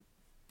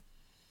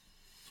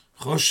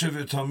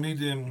Choshev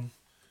Talmidim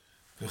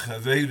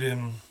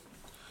v'Chaverim.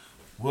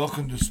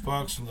 Welcome to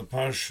Sparks from the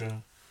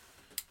Parsha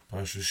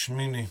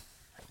Shmini.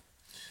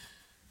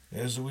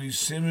 As we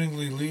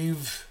seemingly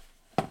leave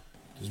the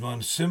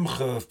Zman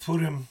Simcha of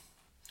Purim,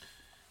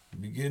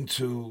 we begin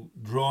to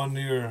draw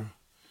near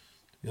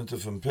Yom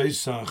Tov and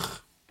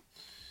Pesach.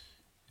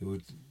 It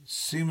would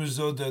seem as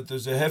though that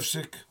there's a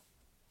hefsek.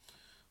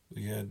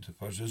 We had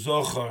Parsha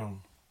Zohar,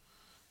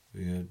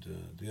 we had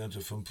the Yom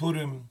Tov from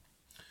Purim,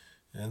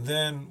 and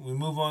then we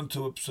move on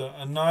to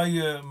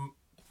Anaya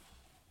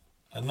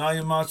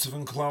Matzav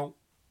and Klau,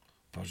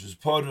 Parshas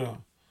Parah,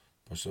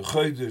 Parshas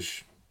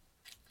Chodesh.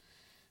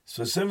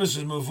 So Semes is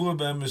Mavur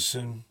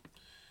B'Emerson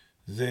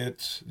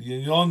that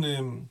the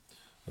Inyonim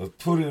of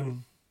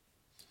Purim,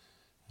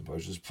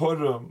 Parshas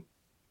Parah,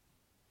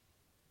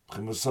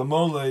 Chemas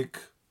HaMolek,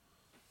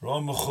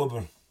 Ram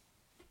Mechuber.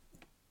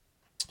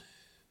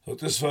 So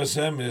this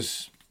Vasem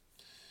is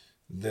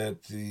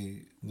that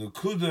the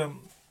Nukuda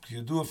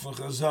Yidua from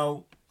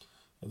Chazal,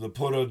 the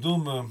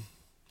Poraduma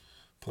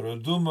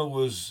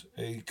was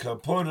a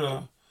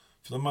kapora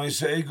for the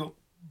Maisa Egel,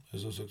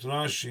 as also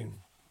Rashi,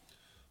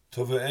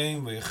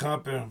 Tova'im,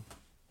 Ve'chaper.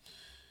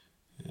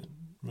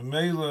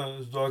 Memela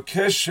is the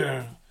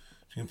Kesher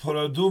between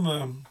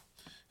Poraduma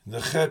and the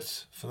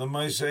Chet for the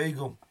Maisa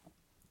Egel.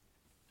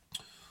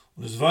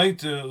 Und das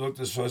Weite, sagt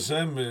das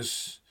Vasem,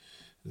 is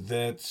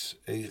that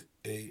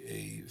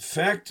a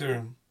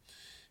factor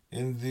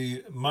in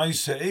the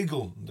Maisa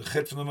Egel, the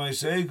Chet from the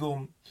Maisa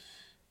Egel,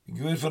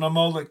 you go in from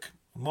Amalek.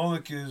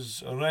 Amalek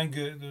is a range,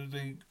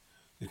 the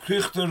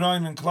Krichter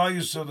Rein and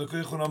Klayus of the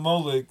Krich and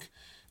Amalek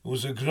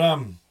was a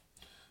gram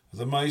of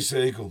the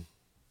Maisa Egel.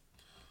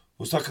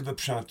 Was taket the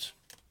Pshat.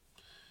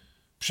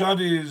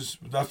 Pshat is,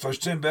 that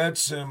Fashtem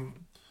Be'etzem,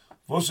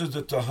 what is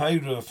the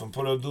Tahira from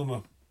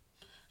Poraduma?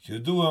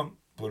 Yedua,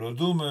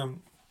 Poraduma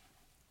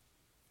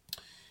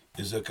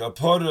is a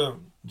kapora,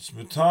 it's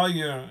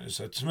Metayer, it's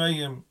a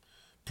Tmeim,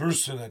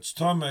 person that's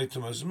Tomei,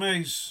 Tomas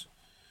Meis,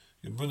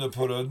 you bring the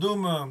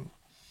Poraduma,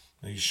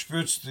 and you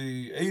spritz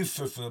the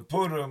Eifer from the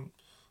Porah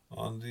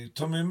on the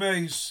Tomei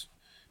Meis,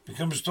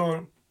 becomes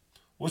store.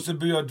 What's the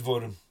Biyad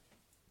Dvorim?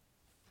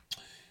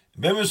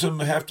 Members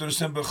have to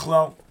understand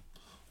Bechlal.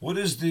 What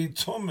is the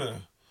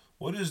Tomeh?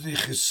 What is the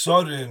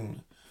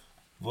Chisarin?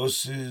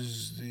 Which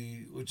is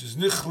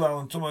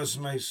Nichlal and Tomas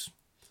Meis?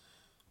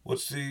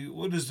 What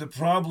is the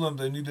problem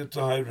they needed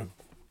to hire him?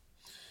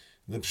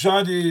 The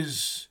Pshad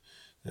is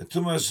that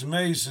Tomas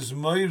Meis is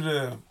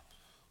Meire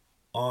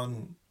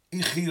on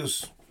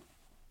Ichius,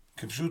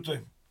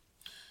 Kipshute.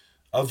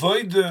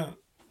 Avoide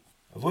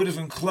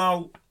from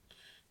Klau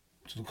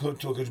to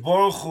Kodesh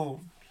Baruch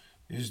Hu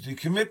is the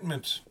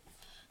commitment,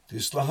 the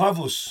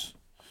Islahavus,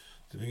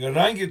 to being a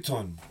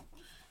Rangeton,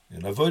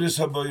 and Avoides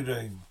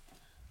HaBoirei,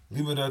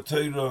 Limud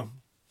HaTorah,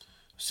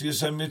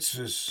 Siyas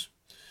HaMitzvahs.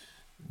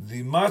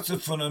 The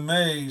matzah from a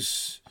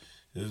mace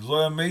is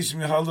Lo HaMeis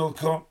Mihalel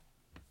Ko.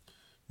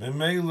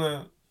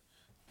 Memela,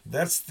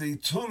 that's the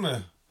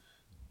tumah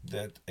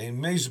that a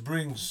mace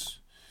brings.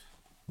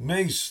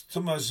 Mace,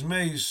 Tumas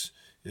mace,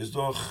 is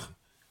doch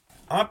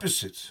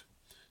opposite.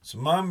 It's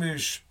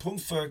mamish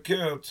punkt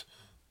verkehrt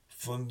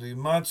von the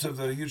matzah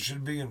that you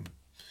should be in.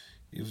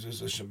 If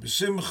there's a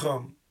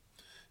Shabbat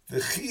the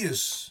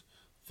chias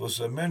was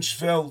a mensch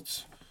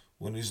felt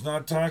when he's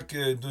not doing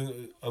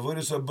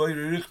avodas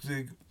habayra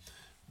richtig,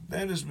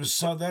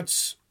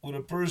 that's what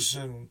a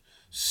person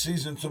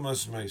sees in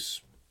Tumas mace.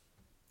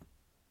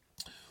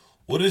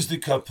 What is the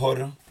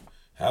kapora?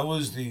 How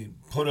is the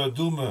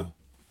Poraduma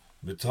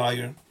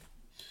Metayer?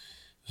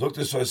 Zogt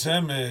es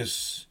Vasem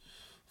is,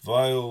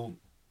 while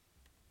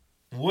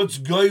what's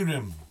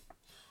Goyrim?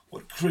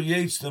 What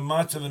creates the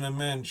Matzav in a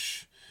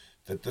mensch?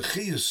 That the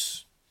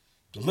Chias,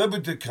 the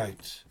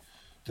Lebedekeit,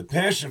 the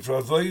passion for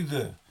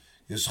Avodah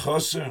is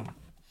Chaser.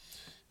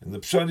 And the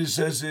Pshadi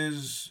says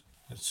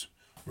it's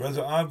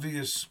rather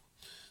obvious,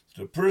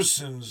 that a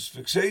person's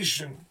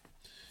fixation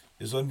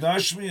is on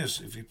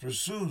Gashmias if he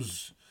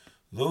pursues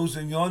those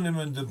in Yonim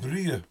and the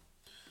Bria,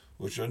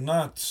 which are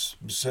not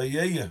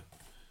Messiah,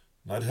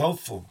 not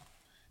helpful,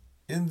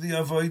 in the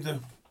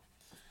Avodah,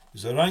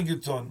 is a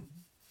Rangeton,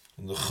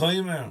 in the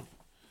Chaymer,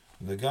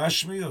 in the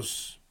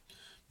Gashmios,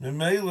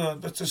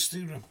 Memela, that's a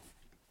stira.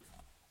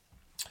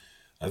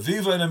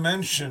 Aviva in a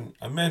mensch,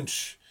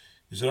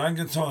 is a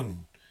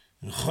Rangeton,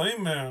 in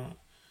Chaymer,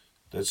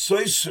 that's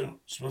Soiser,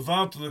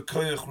 Smavat the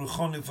Koyach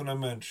Ruchoni from a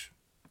mensch.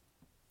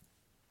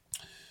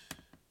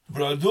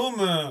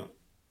 Braduma,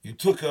 you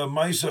took a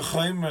Maisa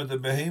Chaymer, the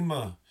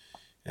Behema,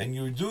 and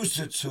you reduced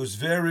it to its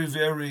very,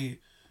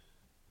 very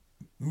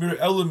mere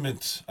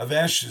element of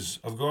ashes,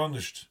 of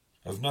garnished,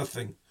 of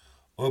nothing,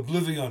 or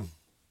oblivion.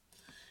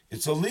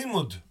 It's a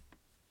limud.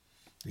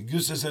 It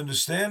gives us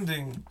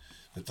understanding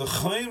that the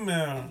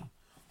Chaymer,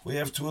 we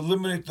have to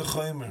eliminate the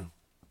Chaymer.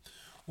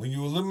 When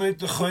you eliminate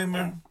the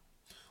Chaymer,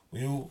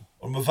 or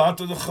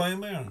Mavata the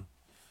Chaymer,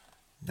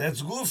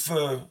 that's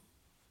Gufa,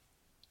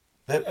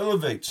 that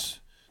elevates,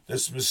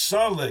 that's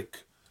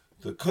Misalek,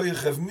 the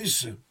koyach of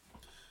misa,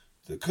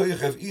 the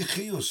koyach of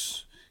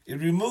ichius, it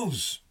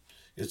removes.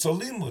 It's a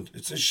limud.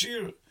 It's a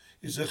shir.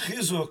 It's a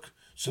chizuk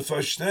to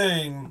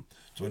verstehen,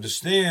 to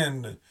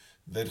understand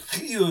that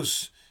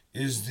chiyus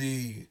is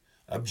the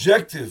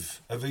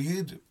objective of a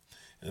yid.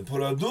 And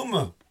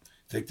paraduma,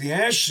 take the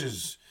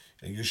ashes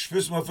and you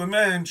spitz them off a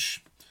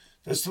mensch.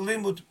 That's the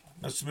limud.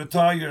 That's the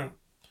metayer.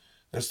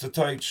 That's the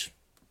taich.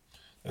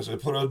 That's a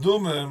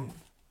paraduma.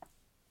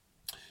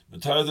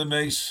 Metayer the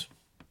mace.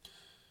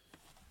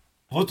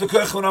 What the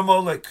koch on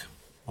Amalek?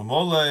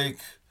 Amalek,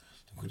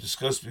 we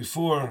discussed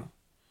before,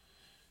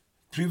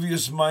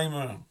 previous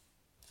mimer.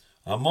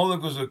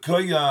 Amalek was a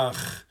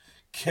koyach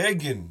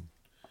kegin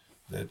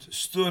that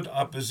stood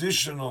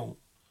oppositional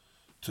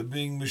to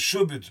being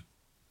meshubid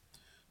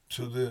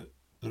to the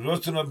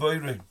Rotan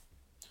Abayre.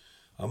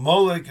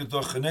 Amalek is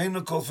the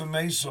Chanena Kol from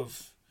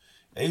Esov.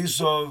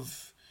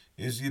 Esov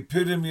is the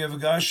epitome of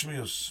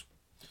Gashmius.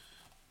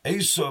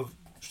 Esov,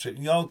 steht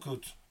in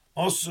Yalkut,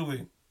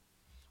 Osui,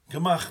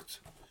 gemacht,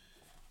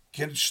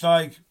 can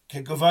steig,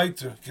 can go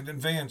weiter, can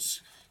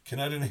advance,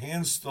 cannot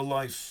enhance the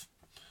life,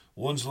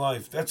 one's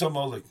life. That's a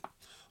Molech.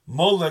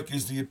 Molech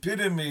is the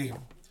epitome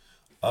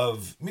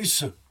of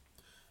Misa,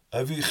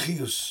 of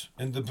Ichius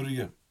in the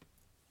Bria.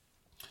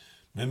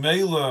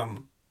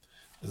 Memela,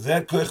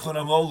 that Kochon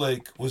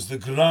Amalek was the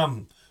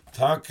gram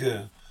take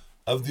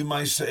of the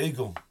Maisa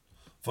Egel.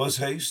 Was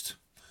haste?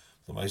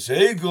 The Maisa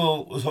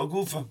Egel was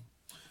Hagufa.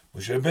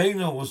 Moshe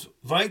Rabbeinu was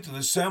weiter, the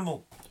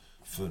Semmel,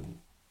 von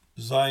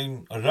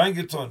sein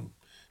Orangutan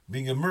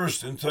being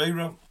immersed in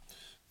Torah,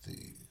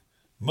 the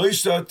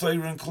Maisa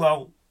Torah and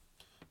Klau,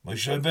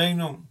 Moshe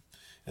Rabbeinu,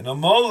 and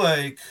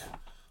Amalek,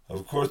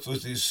 of course,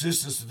 with the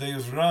assistance today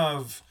of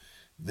Rav,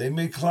 they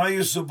make Klal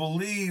Yisrael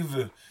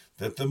believe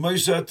that the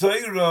Maisa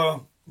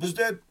Torah was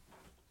dead.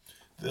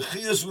 The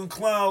Chiyas von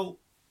Klau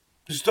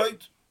is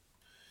tight.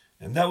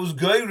 And that was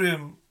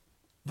Geirim,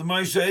 the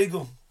Maisa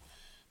Egel.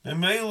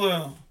 And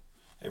Mela,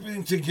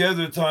 everything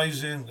together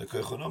ties in. The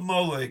Kochon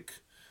Amalek,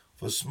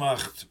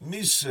 Vasmacht,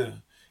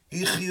 Misa,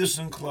 Ichius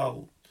and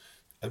Klau,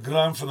 a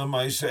gram for the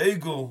Maisa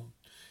Egel,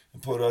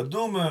 and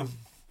Poraduma.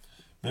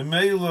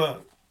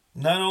 Memela,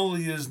 not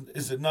only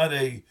is it not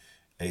an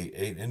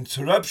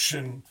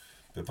interruption,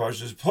 but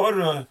Parshas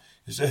Porah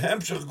is a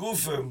hemshech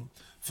gufim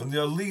from the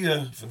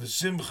Aliyah, from the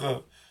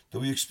Simcha that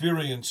we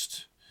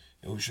experienced,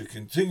 and we should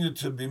continue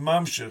to be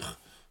mamshech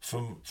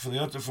from the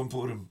Yoter from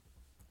Purim.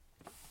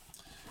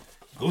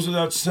 It goes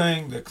without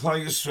saying that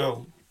Klal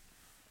Yisrael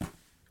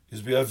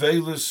is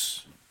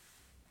be'avelis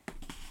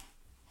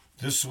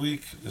this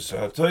week. The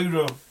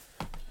Sa'atayra,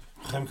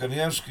 Chaim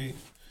Kanievsky,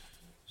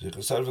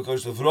 Zechasar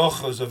v'kosh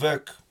levrocha is a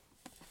vek.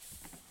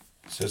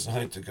 It says in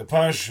Haitik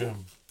Parsha,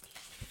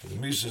 the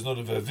Misa is not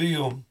a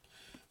vaviyum.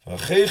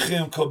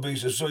 V'achechem kol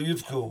beis so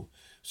yivku.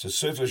 Says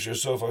Sefer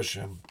Shesof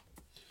Hashem.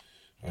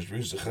 Rashi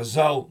brings the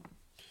Chazal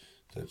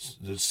that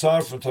the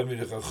Tsar from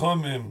Talmidei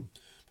Chachamim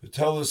to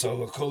tell us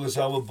how Kol is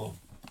Alabo.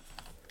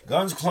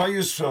 God's Klal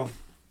Yisrael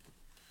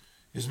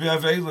is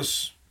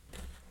be'avelis.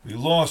 We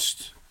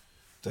lost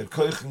that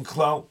Koich and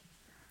Klau.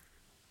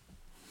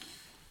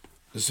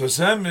 The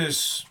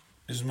Sosemis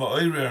is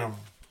Ma'orer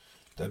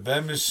that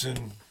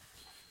Bemisin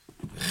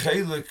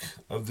Chelik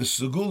of the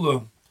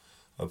Segula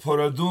of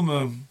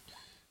Paraduma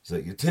is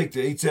that you take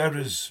the 8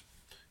 errors,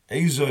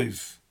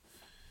 Ezov,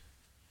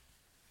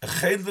 a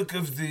chelik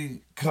of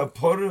the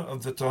kapara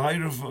of the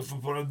tahira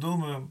from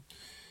Paraduma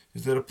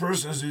is that a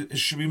person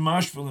should be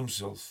mashpil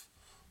himself,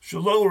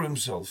 should lower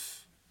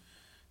himself.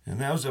 And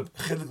that was a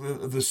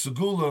chelik of the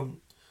segula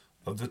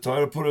of the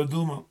tahira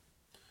Paraduma.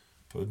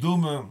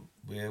 Paraduma,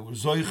 we were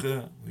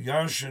Zoiche, we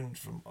Yarshin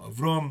from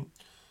Avram,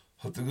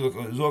 had to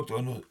gesagt,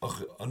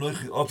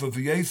 Anochi Ofer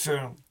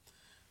V'Yefer,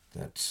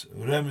 that's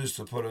Remes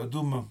to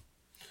Paraduma.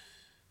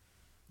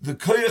 The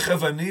koyach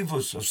of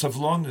Anivus, of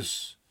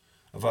Savlonis,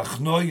 of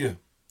Achnoye,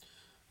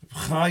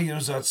 Chayim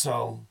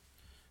Zatzal,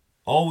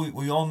 all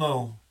we all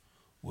know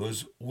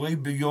was way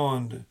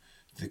beyond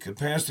the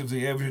capacity of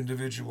the average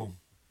individual.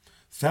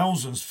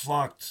 Thousands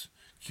flocked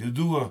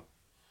Kiyadua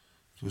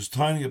to his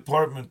tiny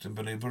apartment in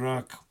Bnei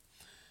Barak.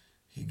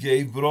 He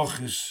gave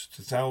brochis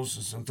to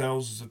thousands and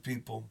thousands of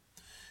people.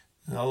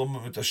 And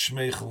Alam with a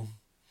shmeichel,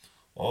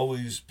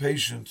 always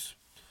patient,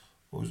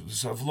 always with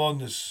the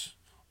savlonis,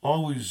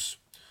 always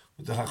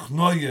with the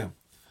hachnoye.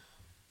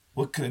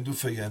 What can I do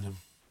for Yenim?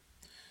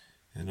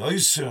 And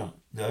Oysa,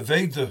 the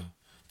Aveda,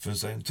 for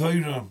Zayin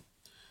Torah,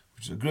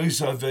 which is a great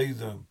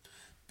Aveda,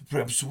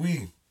 perhaps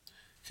we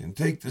can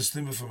take this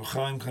limit from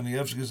Chaim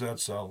Kanievsky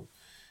Zatzal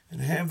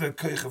and have that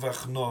koich of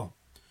achno,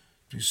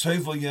 to be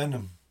sevel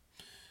Yenim,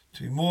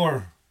 to be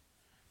more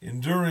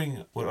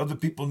enduring what other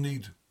people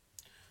need,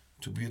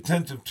 to be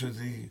attentive to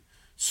the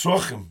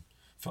tzrochim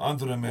for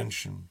andere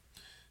Menschen,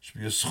 should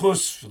be a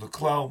schus for the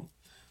Klau.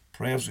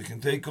 Perhaps we can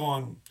take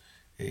on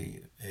a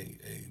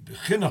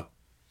bechina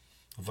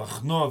of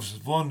achno, of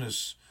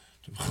zvonis,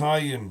 to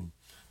b'chayim,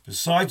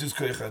 besides his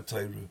koich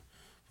HaTorah,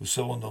 who's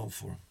so well known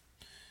for.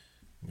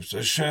 Mr.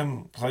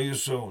 Hashem, Klal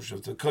Yisrael,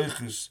 should have the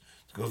koiches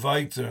to go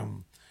weiter,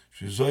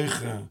 should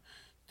zoiche,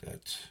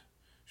 that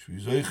should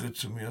be zoiche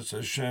to me as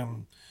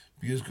Hashem,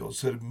 be his God,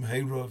 said him,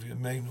 hey Rav,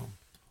 Yameinu,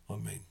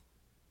 Amen.